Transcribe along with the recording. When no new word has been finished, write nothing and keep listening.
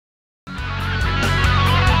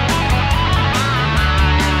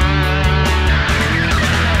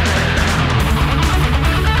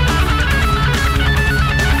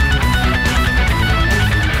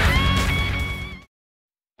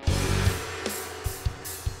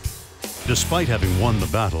Despite having won the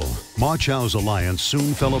battle, Ma Chao's alliance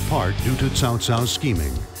soon fell apart due to Cao Cao's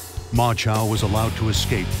scheming. Ma Chao was allowed to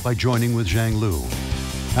escape by joining with Zhang Lu.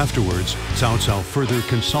 Afterwards, Cao Cao further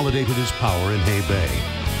consolidated his power in Hebei,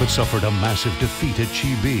 but suffered a massive defeat at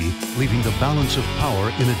Chibi, leaving the balance of power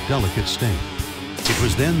in a delicate state. It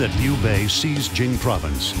was then that Liu Bei seized Jing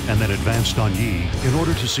province and then advanced on Yi in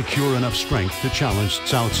order to secure enough strength to challenge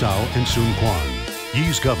Cao Cao and Sun Quan.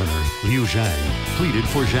 Yi's governor, Liu Zhang, pleaded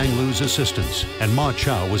for Zhang Lu's assistance, and Ma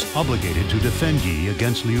Chao was obligated to defend Yi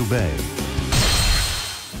against Liu Bei.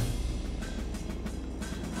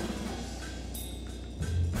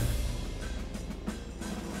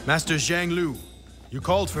 Master Zhang Lu, you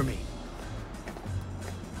called for me.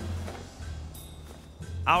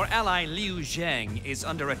 Our ally Liu Zhang is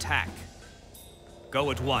under attack. Go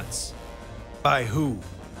at once. By who?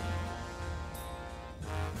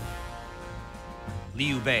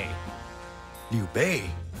 Liu Bei. Liu Bei?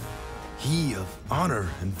 He of honor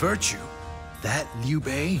and virtue. That Liu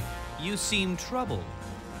Bei? You seem troubled.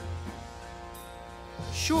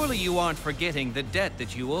 Surely you aren't forgetting the debt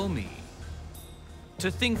that you owe me. To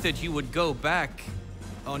think that you would go back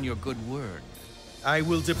on your good word. I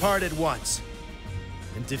will depart at once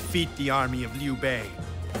and defeat the army of Liu Bei.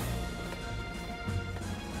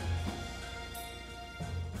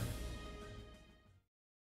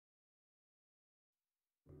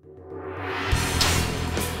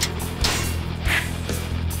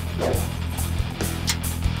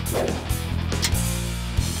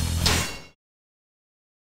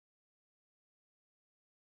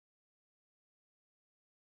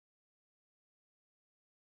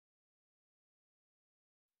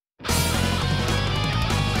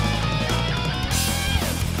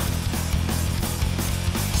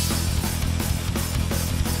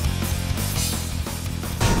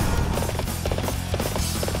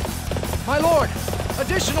 My lord,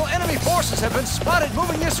 additional enemy forces have been spotted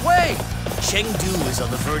moving this way. Chengdu is on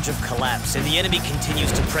the verge of collapse, and the enemy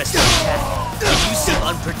continues to press the attack. Yet you seem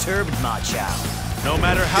unperturbed, Ma Chao. No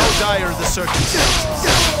matter how dire the circumstances,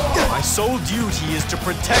 my sole duty is to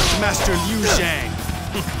protect Master Liu Zhang.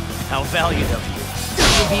 How valiant of you. It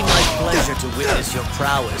will be my pleasure to witness your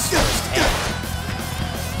prowess firsthand.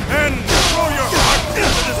 Men, throw your hearts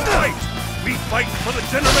into this fight! We fight for the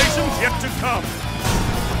generations yet to come!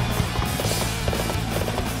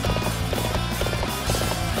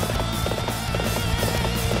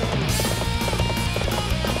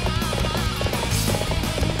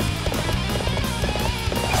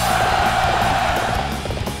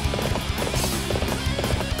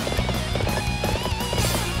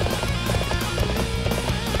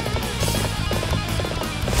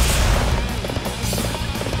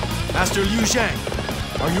 Master Liu Zhang,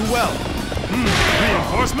 are you well?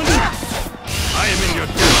 Reinforcements? I am in your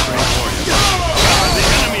debt, brave warrior. The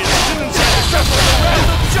enemy is still inside the suffer the wrath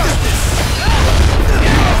of justice!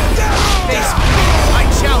 Face me, I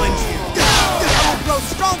challenge you. I will grow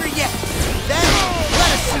stronger yet. Then, let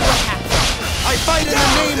us see what happens. I fight in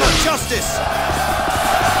the name of justice!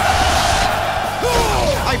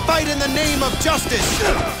 I fight in the name of justice!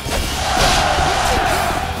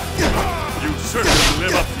 You certainly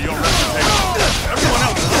live up to your reputation. Everyone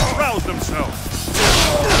else must rouse themselves.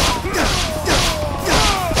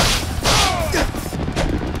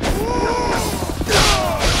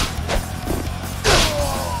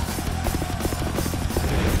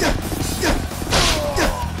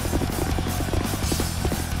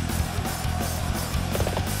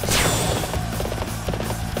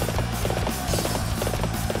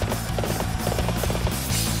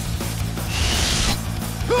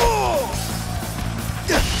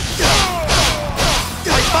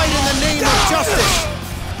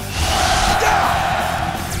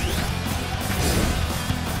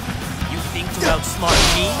 Outsmart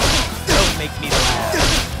me? Don't make me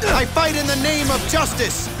laugh. I fight in the name of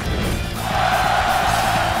justice!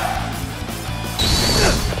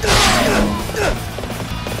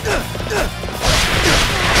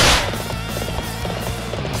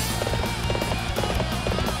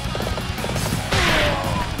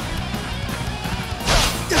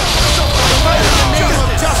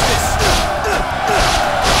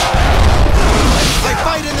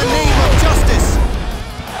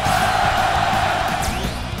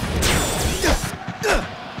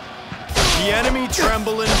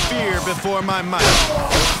 Tremble in fear before my might.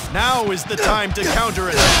 Now is the time to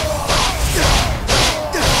counterattack.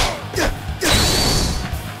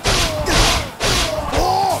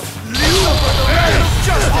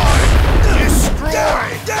 Destroy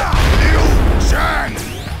Liu Zhang!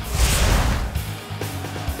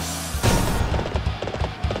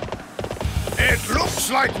 It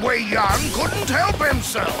looks like like Yue Ying couldn't help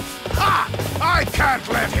himself. Ha! I can't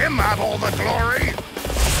let him have all the glory.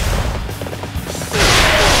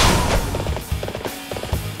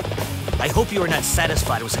 I hope you are not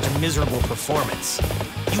satisfied with such a miserable performance.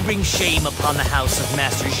 You bring shame upon the house of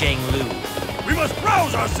Master Zhang Lu. We must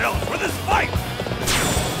rouse ourselves for this fight!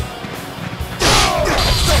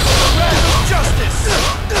 Justice!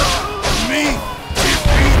 Me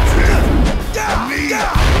defeated. Me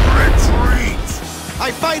retreat. I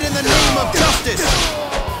fight in the name of justice!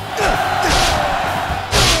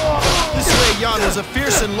 This Yue Ying was a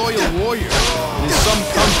fierce and loyal warrior. It is some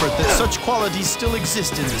comfort that such qualities still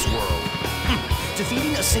exist in this world.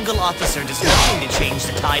 Defeating a single officer does nothing to change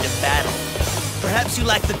the tide of battle. Perhaps you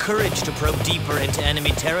lack the courage to probe deeper into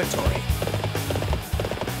enemy territory.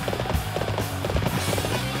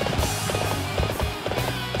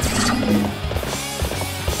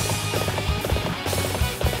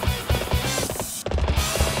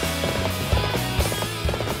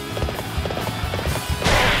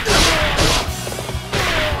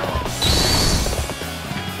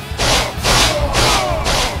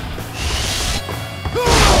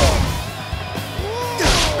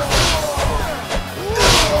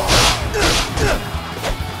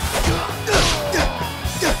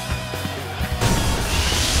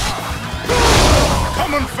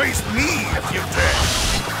 Face me if you dare.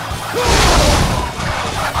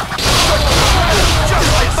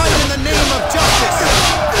 I fight in the name of justice!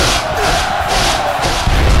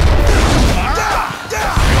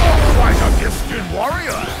 You're quite a gifted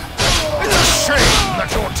warrior. It's a shame that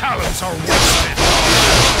your talents are wasted.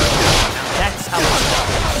 That's how it's done.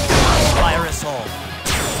 Inspire us all.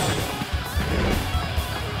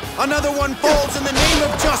 Another one falls in the name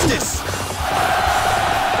of justice!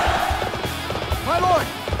 My lord,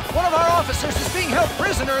 one of our officers is being held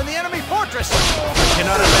prisoner in the enemy fortress. We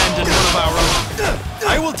cannot abandon one of our own.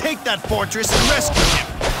 I will take that fortress and rescue him.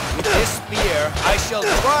 With this spear, I shall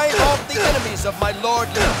drive off the enemies of my lord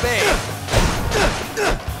Liu Bei.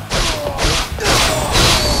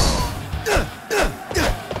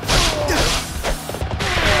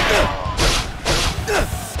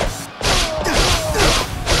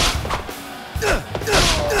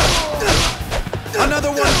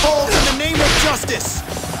 Another one falls in the name of justice!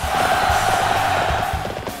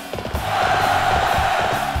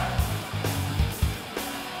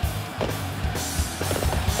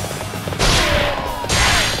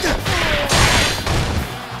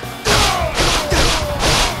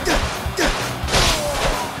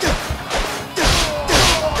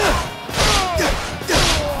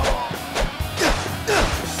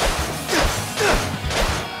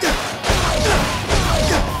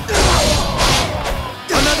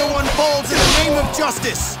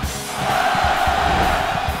 Justice!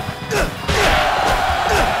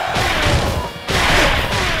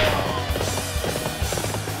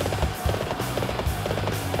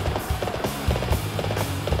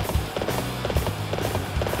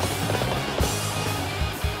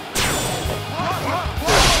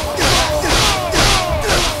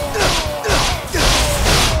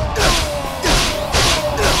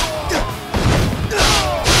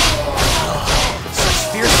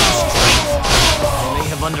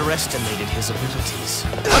 Underestimated his abilities.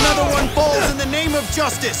 Another one falls in the name of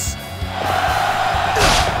justice!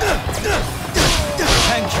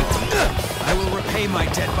 Thank you. I will repay my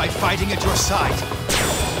debt by fighting at your side.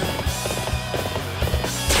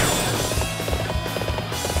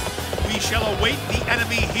 We shall await the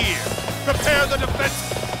enemy here. Prepare the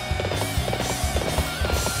defense.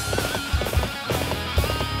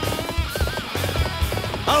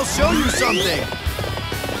 I'll show you something!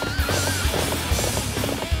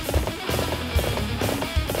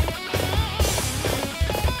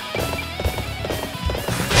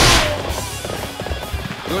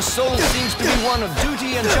 Your soul seems to be one of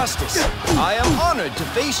duty and justice. I am honored to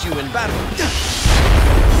face you in battle.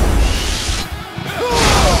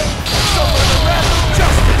 Suffer the wrath of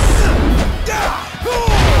justice!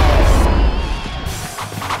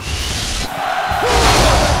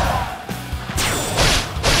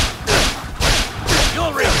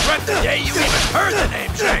 You'll regret the day you even heard the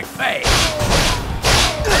name Zhang He.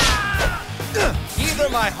 Neither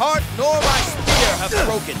my heart nor my spear have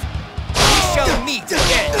broken. We shall meet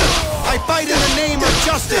again. I fight in the name of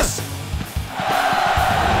justice!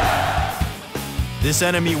 This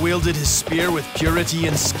enemy wielded his spear with purity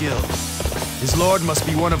and skill. His lord must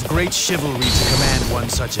be one of great chivalry to command one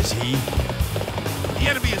such as he. The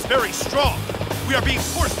enemy is very strong. We are being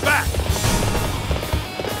forced back.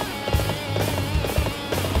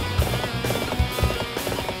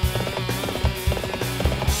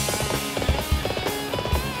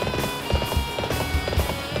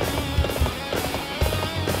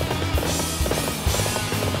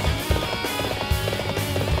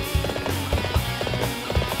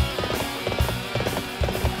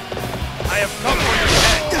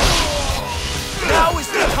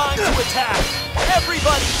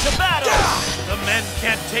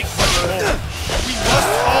 can't take much more. We must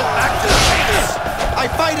fall back to the base. I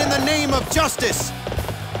fight in the name of justice!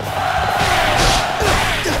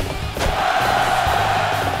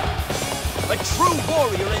 A true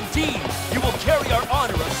warrior indeed! You will carry our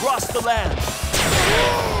honor across the land!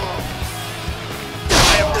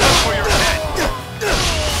 I am come for your head!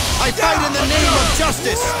 I fight in the name of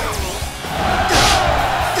justice!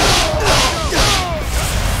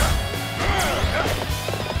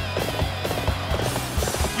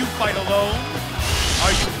 You fight alone?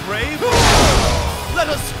 Are you brave? Let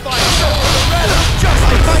us fight!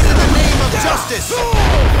 I fight in the name of justice!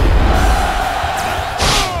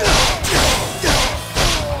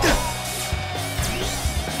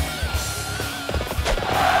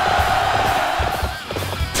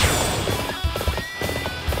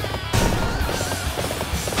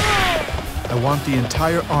 I want the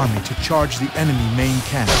entire army to charge the enemy main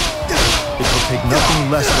camp. It will take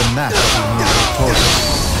nothing less than that to remove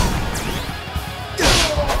victorious.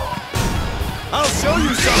 I'll show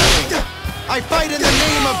you something! I fight in the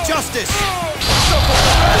name of justice!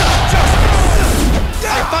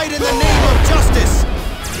 I fight in the name of justice!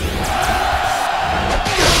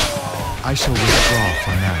 I shall withdraw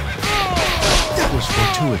for now. It was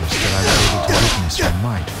fortuitous that I was able to witness your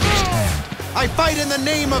might firsthand. I fight in the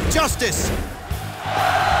name of justice!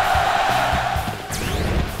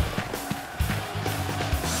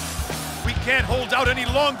 We can't hold out any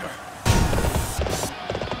longer!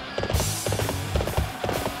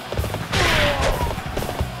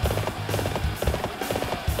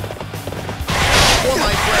 For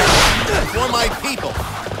my friends, for my people,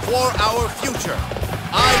 for our future,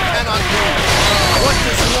 I cannot lose. What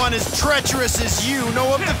does one as treacherous as you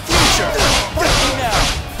know of the future?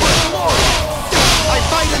 I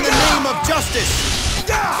fight in the name of justice!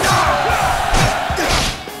 I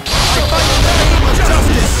fight in the name of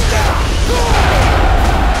justice!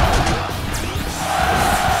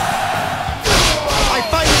 I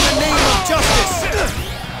fight in the name of justice!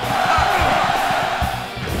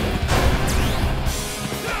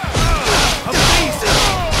 Amazing!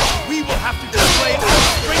 We will have to display our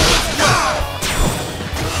strength!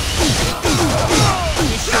 Let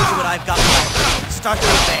me show you what I've got left. Start to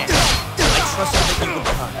advance. I trusted that you would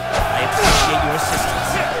come. I appreciate your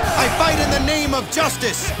assistance. I fight in the name of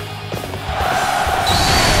justice!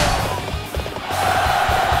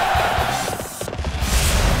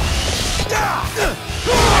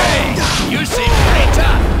 Hey! You seem pretty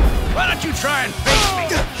tough! Why don't you try and face me?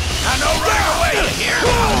 Now no running away, you hear?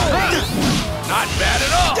 Not bad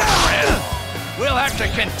at all, friend! We'll have to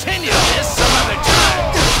continue this some other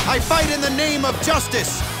time! I fight in the name of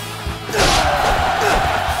justice!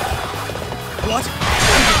 What?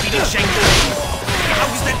 You defeated Cheng? How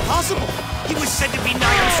is that possible? He was said to be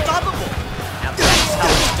nigh unstoppable. Now that's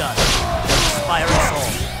how it's done. Inspire us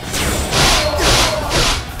all.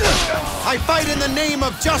 I fight in the name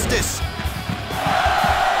of justice!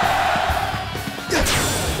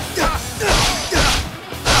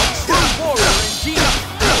 True warrior indeed.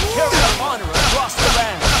 Carry our honor across the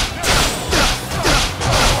land.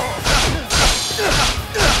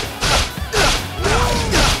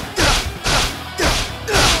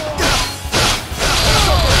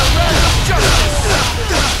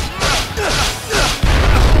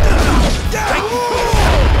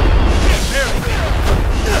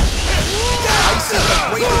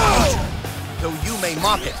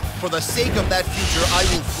 Mock it. For the sake of that future, I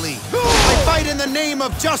will flee. I fight in the name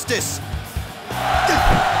of justice!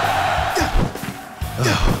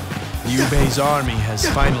 Liu Bei's army has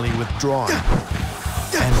finally withdrawn.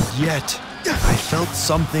 And yet, I felt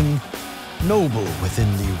something noble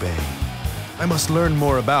within Liu Bei. I must learn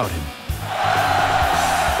more about him.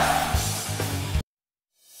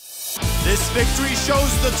 This victory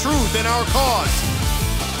shows the truth in our cause!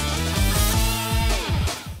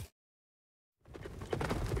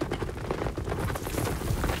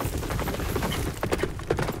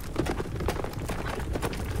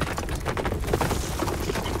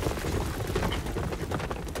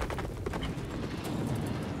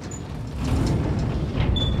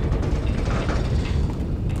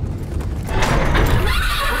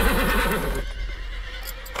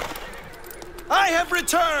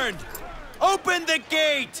 Returned! Open the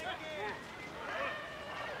gate!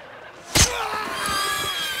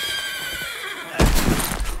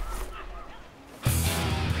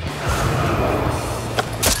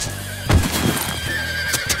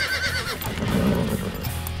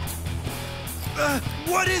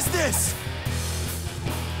 What is this?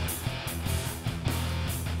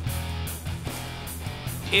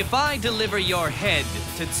 If I deliver your head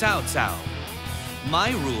to Cao Cao,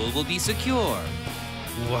 my rule will be secure.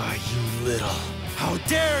 Why, you little... How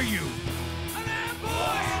dare you!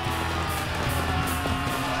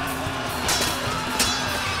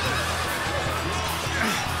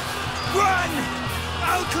 Run!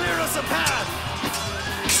 I'll clear us a path!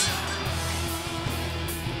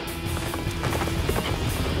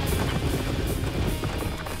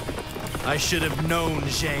 I should have known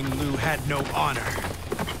Zhang Lu had no honor.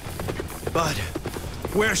 But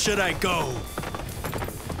where should I go?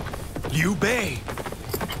 Liu Bei?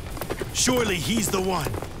 Surely he's the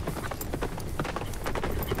one.